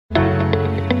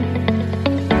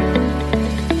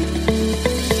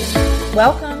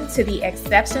Welcome to the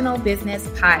Exceptional Business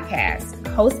Podcast,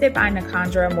 hosted by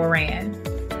Nakandra Moran.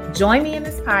 Join me in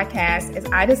this podcast as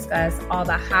I discuss all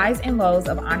the highs and lows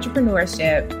of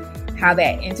entrepreneurship, how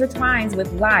that intertwines with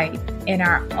life, and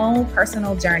our own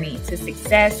personal journey to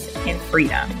success and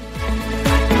freedom.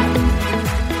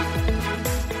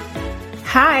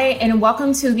 Hi, and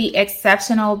welcome to the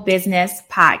Exceptional Business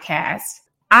Podcast.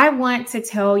 I want to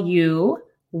tell you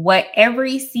what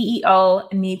every CEO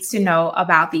needs to know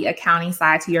about the accounting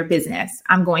side to your business.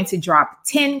 I'm going to drop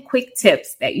 10 quick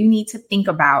tips that you need to think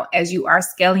about as you are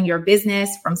scaling your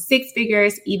business from 6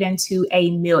 figures even to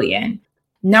 $1 million.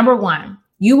 Number 1,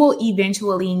 you will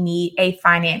eventually need a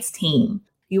finance team.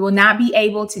 You will not be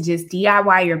able to just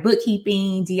DIY your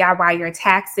bookkeeping, DIY your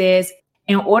taxes.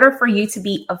 In order for you to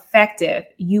be effective,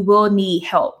 you will need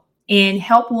help, and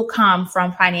help will come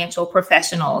from financial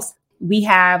professionals. We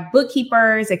have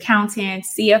bookkeepers,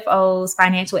 accountants, CFOs,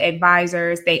 financial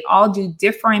advisors. They all do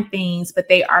different things, but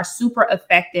they are super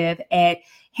effective at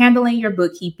handling your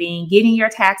bookkeeping, getting your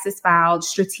taxes filed,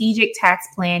 strategic tax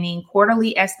planning,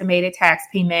 quarterly estimated tax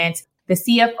payments. The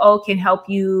CFO can help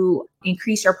you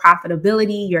increase your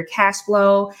profitability, your cash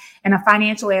flow, and a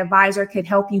financial advisor could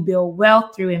help you build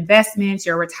wealth through investments,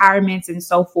 your retirements, and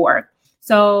so forth.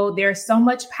 So there's so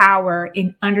much power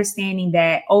in understanding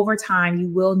that over time, you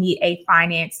will need a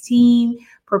finance team.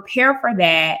 Prepare for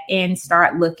that and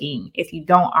start looking if you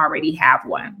don't already have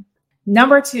one.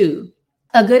 Number 2,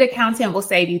 a good accountant will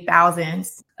save you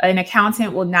thousands. An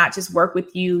accountant will not just work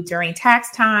with you during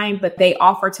tax time, but they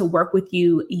offer to work with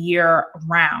you year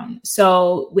round.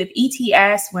 So with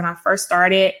ETS, when I first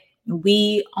started,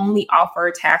 we only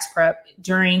offer tax prep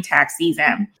during tax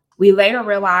season. We later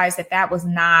realized that that was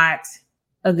not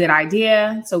a good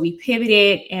idea. So we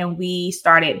pivoted and we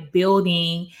started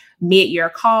building mid-year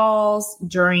calls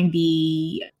during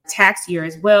the tax year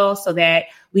as well, so that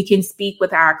we can speak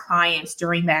with our clients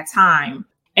during that time.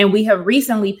 And we have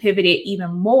recently pivoted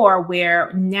even more,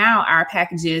 where now our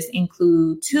packages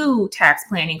include 2 tax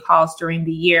planning calls during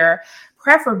the year,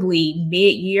 preferably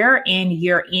mid-year and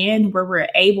year-end, where we're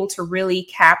able to really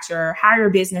capture how your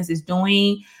business is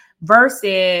doing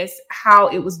versus how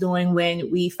it was doing when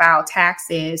we filed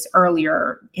taxes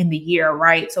earlier in the year,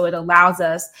 right? So it allows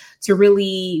us to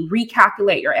really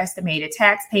recalculate your estimated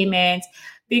tax payments,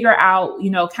 figure out,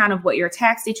 kind of what your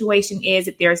tax situation is,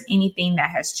 if there's anything that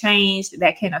has changed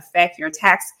that can affect your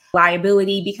tax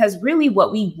liability. Because really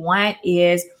what we want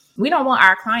is, we don't want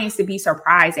our clients to be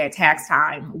surprised at tax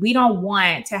time. We don't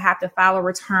want to have to file a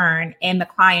return and the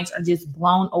clients are just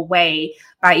blown away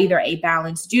by either a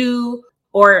balance due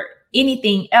or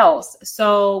anything else.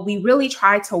 So we really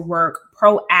try to work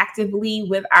proactively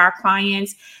with our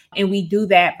clients. And we do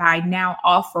that by now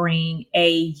offering a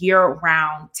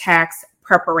year-round tax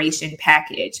preparation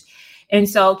package. And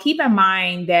so keep in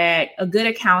mind that a good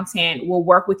accountant will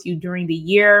work with you during the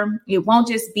year. It won't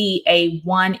just be a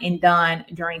one and done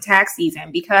during tax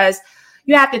season, because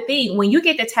you have to think, when you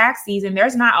get to tax season,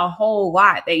 there's not a whole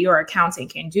lot that your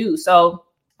accountant can do. So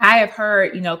I have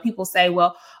heard, people say,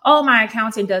 well, my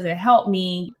accountant doesn't help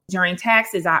me during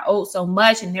taxes. I owe so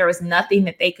much and there was nothing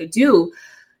that they could do.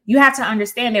 You have to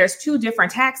understand there's 2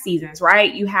 different tax seasons,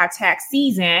 right? You have tax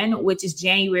season, which is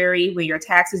January, when your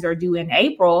taxes are due in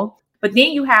April. But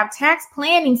then you have tax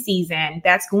planning season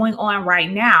that's going on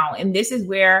right now. And this is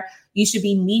where you should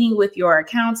be meeting with your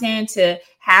accountant to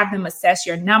have them assess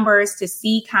your numbers, to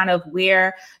see kind of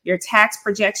where your tax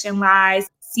projection lies,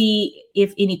 see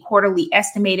if any quarterly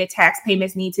estimated tax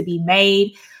payments need to be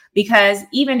made. Because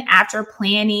even after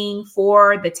planning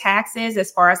for the taxes,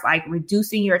 as far as like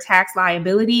reducing your tax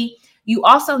liability, you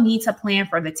also need to plan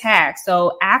for the tax.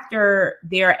 So after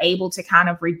they're able to kind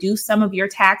of reduce some of your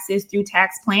taxes through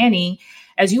tax planning,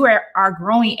 as you are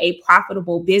growing a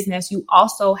profitable business, you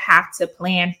also have to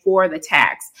plan for the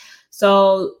tax.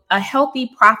 So a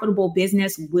healthy, profitable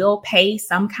business will pay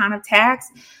some kind of tax.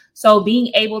 So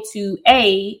being able to,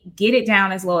 get it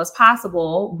down as low as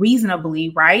possible, reasonably,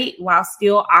 right, while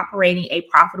still operating a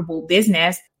profitable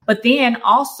business, but then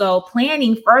also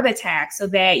planning for the tax so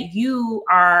that you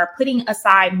are putting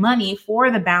aside money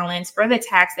for the balance for the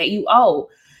tax that you owe.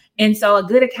 And so a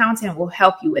good accountant will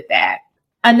help you with that.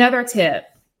 Another tip,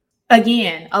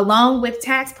 again, along with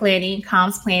tax planning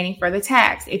comes planning for the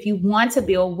tax. If you want to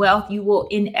build wealth, you will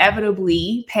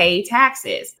inevitably pay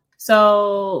taxes.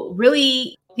 So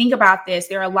really think about this.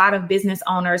 There are a lot of business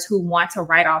owners who want to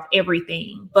write off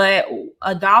everything, but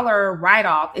 $1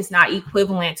 write-off is not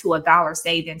equivalent to $1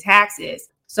 saved in taxes.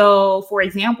 So for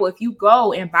example, if you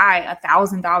go and buy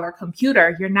 $1,000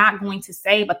 computer, you're not going to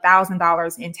save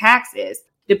 $1,000 in taxes.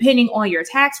 depending on your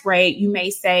tax rate, you may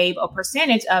save a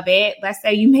percentage of it. Let's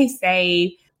say you may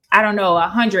save, I don't know,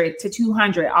 100 to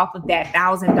 200 off of that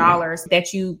 $1,000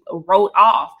 that you wrote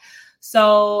off.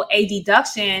 So a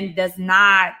deduction does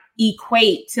not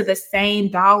equate to the same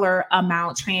dollar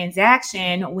amount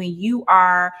transaction when you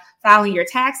are filing your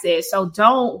taxes. So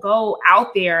don't go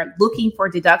out there looking for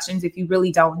deductions if you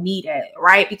really don't need it,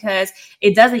 right? Because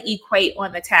it doesn't equate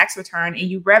on the tax return, and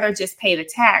you'd rather just pay the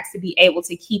tax to be able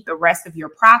to keep the rest of your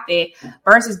profit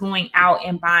versus going out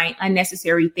and buying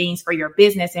unnecessary things for your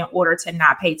business in order to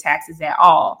not pay taxes at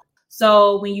all.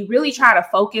 So when you really try to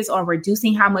focus on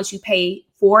reducing how much you pay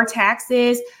for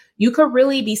taxes, you could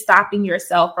really be stopping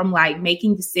yourself from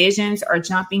making decisions or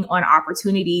jumping on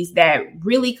opportunities that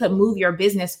really could move your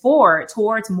business forward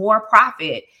towards more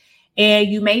profit. And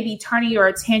you may be turning your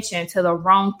attention to the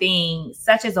wrong things,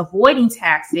 such as avoiding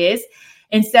taxes,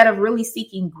 instead of really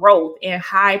seeking growth and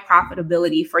high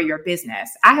profitability for your business.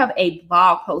 I have a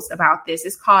blog post about this.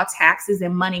 It's called Taxes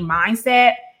and Money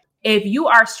Mindset. If you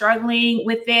are struggling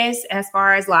with this, as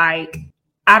far as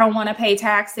I don't want to pay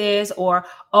taxes, or,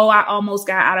 oh, I almost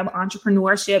got out of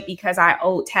entrepreneurship because I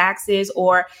owed taxes,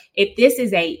 or if this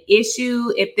is a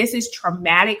issue, if this is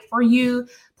traumatic for you,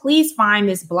 please find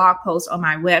this blog post on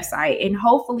my website. And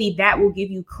hopefully that will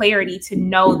give you clarity to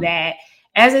know that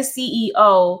as a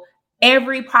CEO,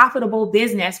 every profitable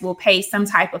business will pay some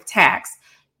type of tax.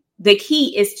 The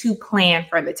key is to plan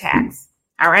for the tax.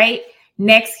 All right.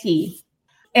 Next key.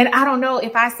 And I don't know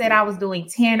if I said I was doing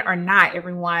 10 or not,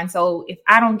 everyone. So if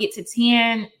I don't get to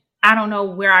 10, I don't know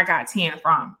where I got 10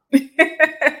 from.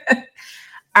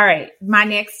 All right. My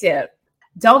next tip.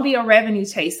 Don't be a revenue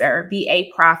chaser. Be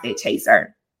a profit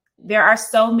chaser. There are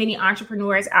so many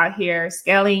entrepreneurs out here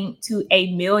scaling to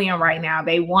 1 million right now.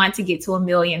 They want to get to 1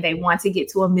 million. They want to get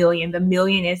to 1 million. The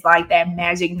million is like that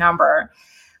magic number.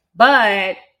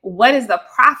 But what is the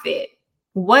profit?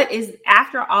 What is,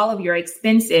 after all of your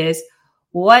expenses,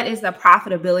 what is the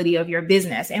profitability of your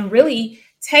business? And really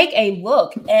take a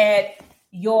look at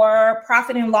your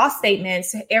profit and loss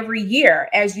statements every year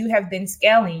as you have been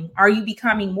scaling. Are you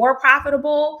becoming more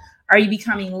profitable? Are you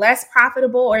becoming less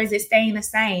profitable? Or is it staying the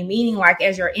same? Meaning,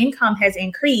 as your income has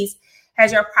increased,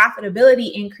 has your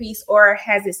profitability increased, or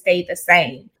has it stayed the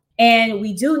same? And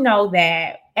we do know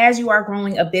that as you are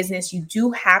growing a business, you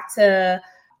do have to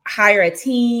hire a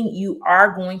team. You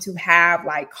are going to have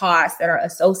costs that are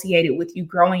associated with you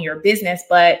growing your business,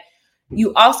 but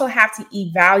you also have to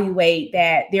evaluate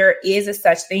that there is a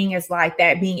such thing as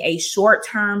that being a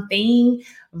short-term thing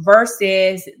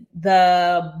versus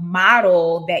the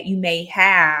model that you may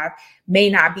have may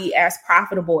not be as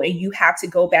profitable, and you have to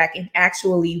go back and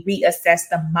actually reassess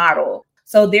the model.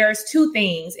 So there's two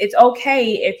things. It's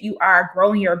okay if you are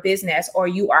growing your business, or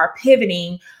you are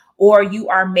pivoting, or you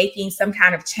are making some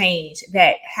kind of change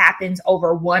that happens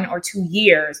over 1 or 2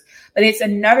 years. But it's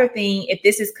another thing if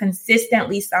this is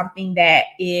consistently something that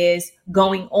is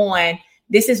going on.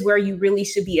 This is where you really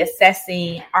should be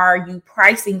assessing, are you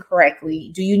pricing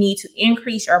correctly? Do you need to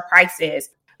increase your prices?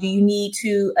 Do you need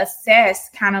to assess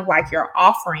kind of your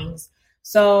offerings?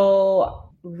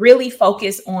 So really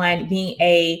focus on being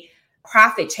a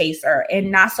profit chaser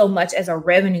and not so much as a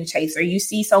revenue chaser. You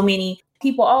see so many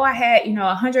people, oh, I had,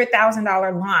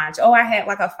 $100,000 launch. Oh, I had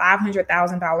a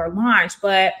 $500,000 launch,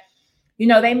 but,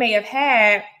 they may have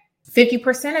had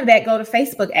 50% of that go to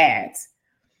Facebook ads.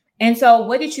 And so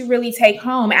what did you really take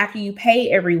home after you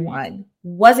pay everyone?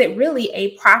 Was it really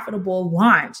a profitable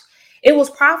launch? It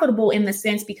was profitable in the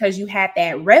sense because you had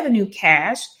that revenue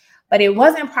cash, but it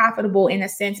wasn't profitable in a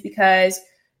sense because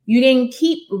you didn't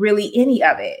keep really any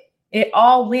of it. It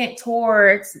all went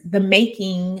towards the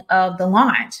making of the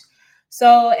launch.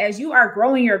 So as you are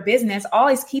growing your business,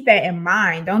 always keep that in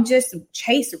mind. Don't just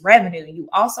chase revenue. You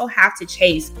also have to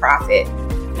chase profit.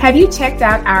 Have you checked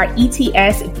out our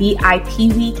ETS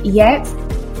VIP week yet?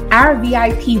 Our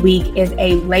VIP week is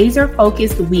a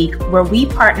laser-focused week where we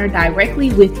partner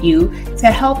directly with you to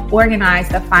help organize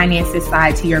the finances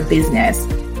side to your business.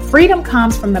 Freedom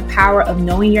comes from the power of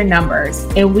knowing your numbers,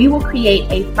 and we will create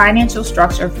a financial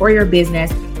structure for your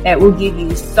business that will give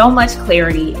you so much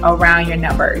clarity around your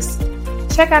numbers.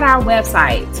 Check out our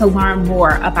website to learn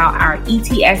more about our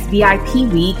ETS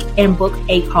VIP week and book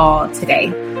a call today.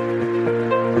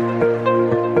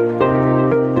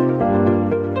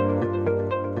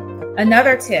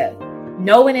 Another tip,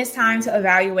 know when it's time to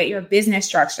evaluate your business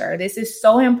structure. This is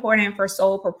so important for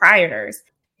sole proprietors.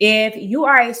 If you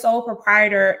are a sole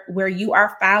proprietor where you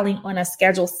are filing on a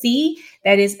Schedule C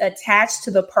that is attached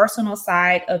to the personal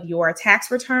side of your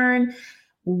tax return,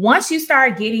 Once you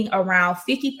start getting around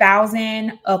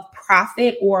 50,000 of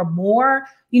profit or more,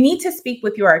 you need to speak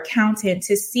with your accountant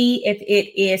to see if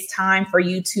it is time for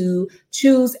you to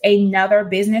choose another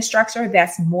business structure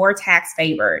that's more tax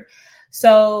favored.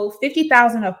 So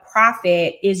 50,000 of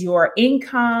profit is your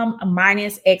income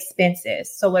minus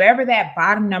expenses. So whatever that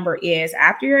bottom number is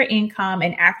after your income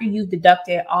and after you've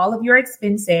deducted all of your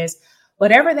expenses,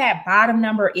 whatever that bottom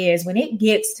number is, when it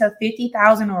gets to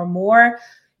 50,000 or more,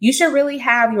 you should really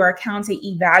have your accountant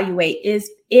evaluate,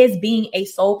 is being a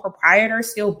sole proprietor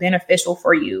still beneficial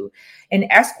for you? An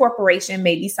S corporation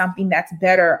may be something that's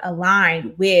better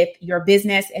aligned with your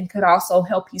business and could also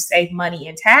help you save money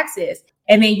in taxes.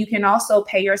 And then you can also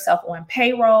pay yourself on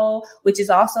payroll, which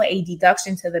is also a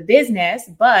deduction to the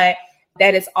business, but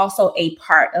that is also a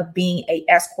part of being a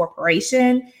S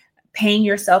corporation, paying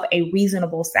yourself a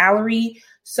reasonable salary.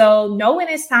 So know when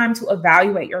it's time to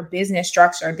evaluate your business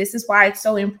structure. This is why it's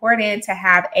so important to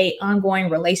have an ongoing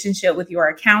relationship with your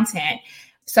accountant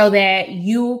so that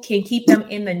you can keep them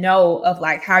in the know of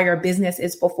like how your business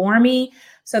is performing,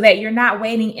 so that you're not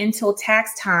waiting until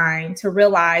tax time to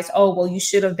realize, oh, well, you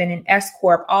should have been an S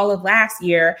Corp all of last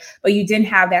year, but you didn't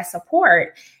have that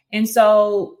support. And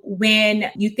so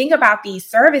when you think about these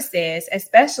services,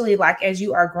 especially like as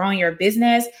you are growing your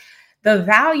business, the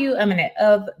value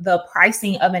of the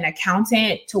pricing of an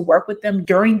accountant to work with them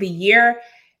during the year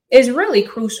is really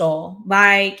crucial.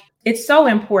 Like, it's so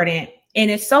important and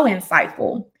it's so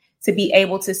insightful to be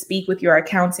able to speak with your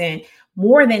accountant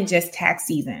more than just tax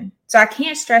season. So I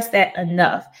can't stress that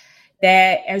enough,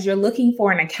 that as you're looking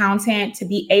for an accountant, to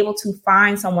be able to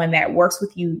find someone that works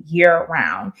with you year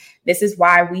round. This is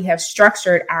why we have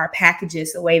structured our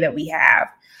packages the way that we have.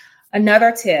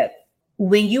 Another tip,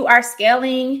 when you are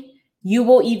scaling, you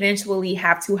will eventually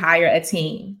have to hire a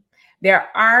team. There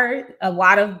are a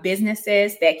lot of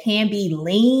businesses that can be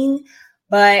lean,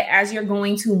 but as you're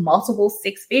going to multiple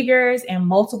six figures,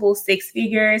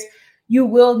 you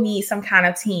will need some kind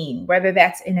of team, whether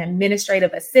that's an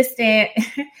administrative assistant,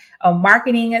 a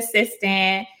marketing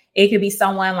assistant. It could be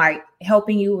someone like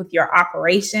helping you with your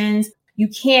operations. You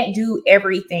can't do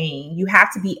everything. You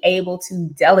have to be able to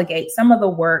delegate some of the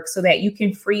work so that you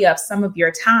can free up some of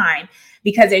your time.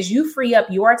 Because as you free up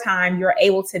your time, you're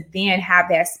able to then have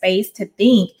that space to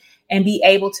think and be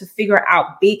able to figure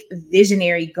out big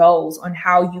visionary goals on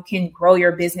how you can grow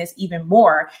your business even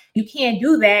more. You can't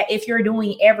do that if you're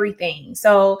doing everything.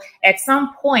 So at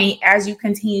some point, as you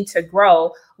continue to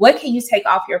grow, what can you take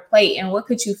off your plate and what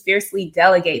could you fiercely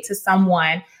delegate to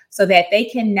someone so that they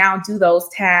can now do those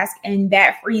tasks? And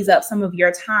that frees up some of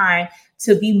your time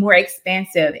to be more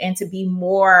expansive and to be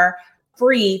more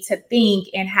free to think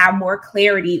and have more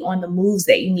clarity on the moves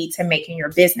that you need to make in your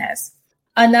business.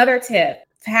 Another tip,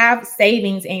 have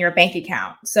savings in your bank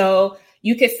account. So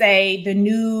you could say the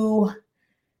new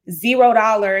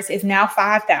 $0 is now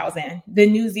 $5,000. The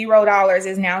new $0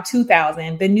 is now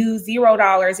 $2,000. The new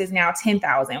 $0 is now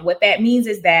 $10,000. What that means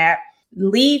is that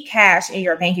leave cash in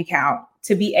your bank account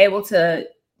to be able to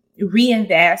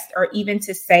reinvest or even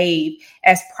to save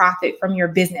as profit from your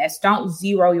business. Don't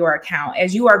zero your account.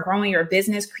 As you are growing your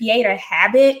business, create a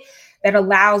habit that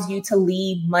allows you to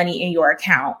leave money in your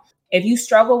account. If you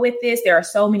struggle with this, there are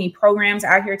so many programs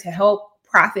out here to help.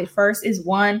 Profit First is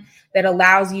one that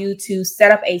allows you to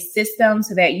set up a system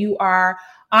so that you are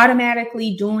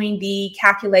automatically doing the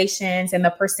calculations and the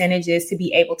percentages to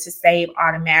be able to save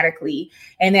automatically.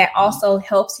 And that also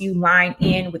helps you line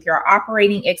in with your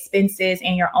operating expenses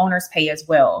and your owner's pay as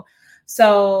well.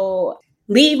 So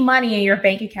leave money in your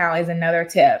bank account is another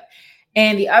tip.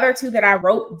 And the other two that I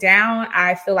wrote down,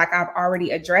 I feel like I've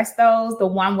already addressed those. The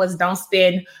one was don't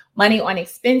spend money on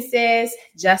expenses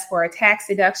just for a tax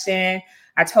deduction.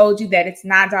 I told you that it's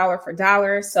not dollar for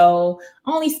dollar. So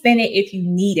only spend it if you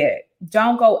need it.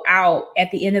 Don't go out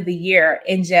at the end of the year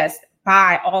and just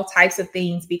buy all types of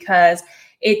things because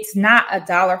it's not a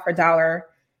dollar for dollar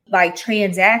like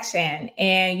transaction.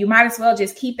 And you might as well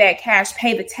just keep that cash,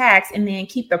 pay the tax, and then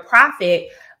keep the profit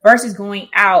versus going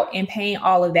out and paying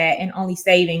all of that and only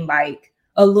saving like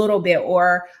a little bit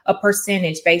or a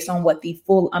percentage based on what the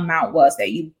full amount was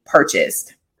that you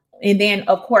purchased. And then,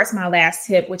 of course, my last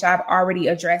tip, which I've already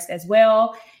addressed as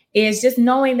well, is just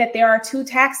knowing that there are two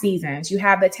tax seasons. You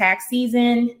have the tax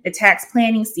season, the tax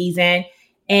planning season,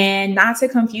 and not to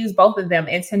confuse both of them,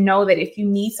 and to know that if you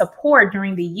need support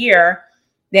during the year,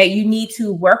 that you need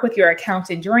to work with your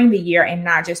accountant during the year and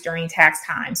not just during tax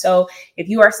time. So if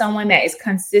you are someone that is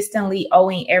consistently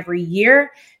owing every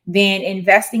year, then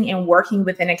investing and working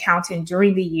with an accountant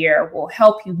during the year will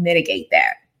help you mitigate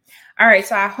that. All right,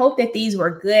 so I hope that these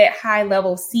were good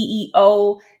high-level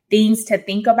CEO things to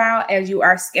think about as you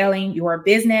are scaling your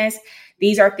business.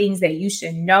 These are things that you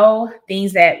should know,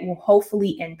 things that will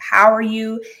hopefully empower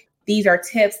you. These are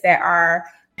tips that are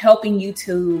helping you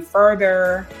to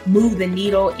further move the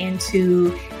needle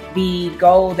into the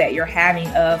goal that you're having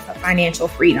of financial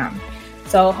freedom.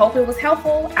 So hope it was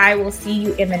helpful. I will see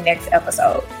you in the next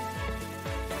episode.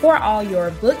 For all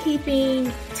your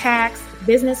bookkeeping, tax,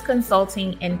 business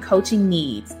consulting, and coaching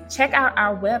needs, check out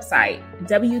our website,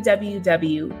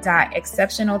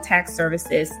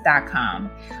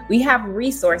 www.exceptionaltaxservices.com. We have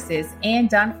resources and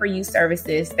done-for-you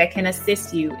services that can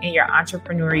assist you in your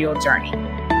entrepreneurial journey.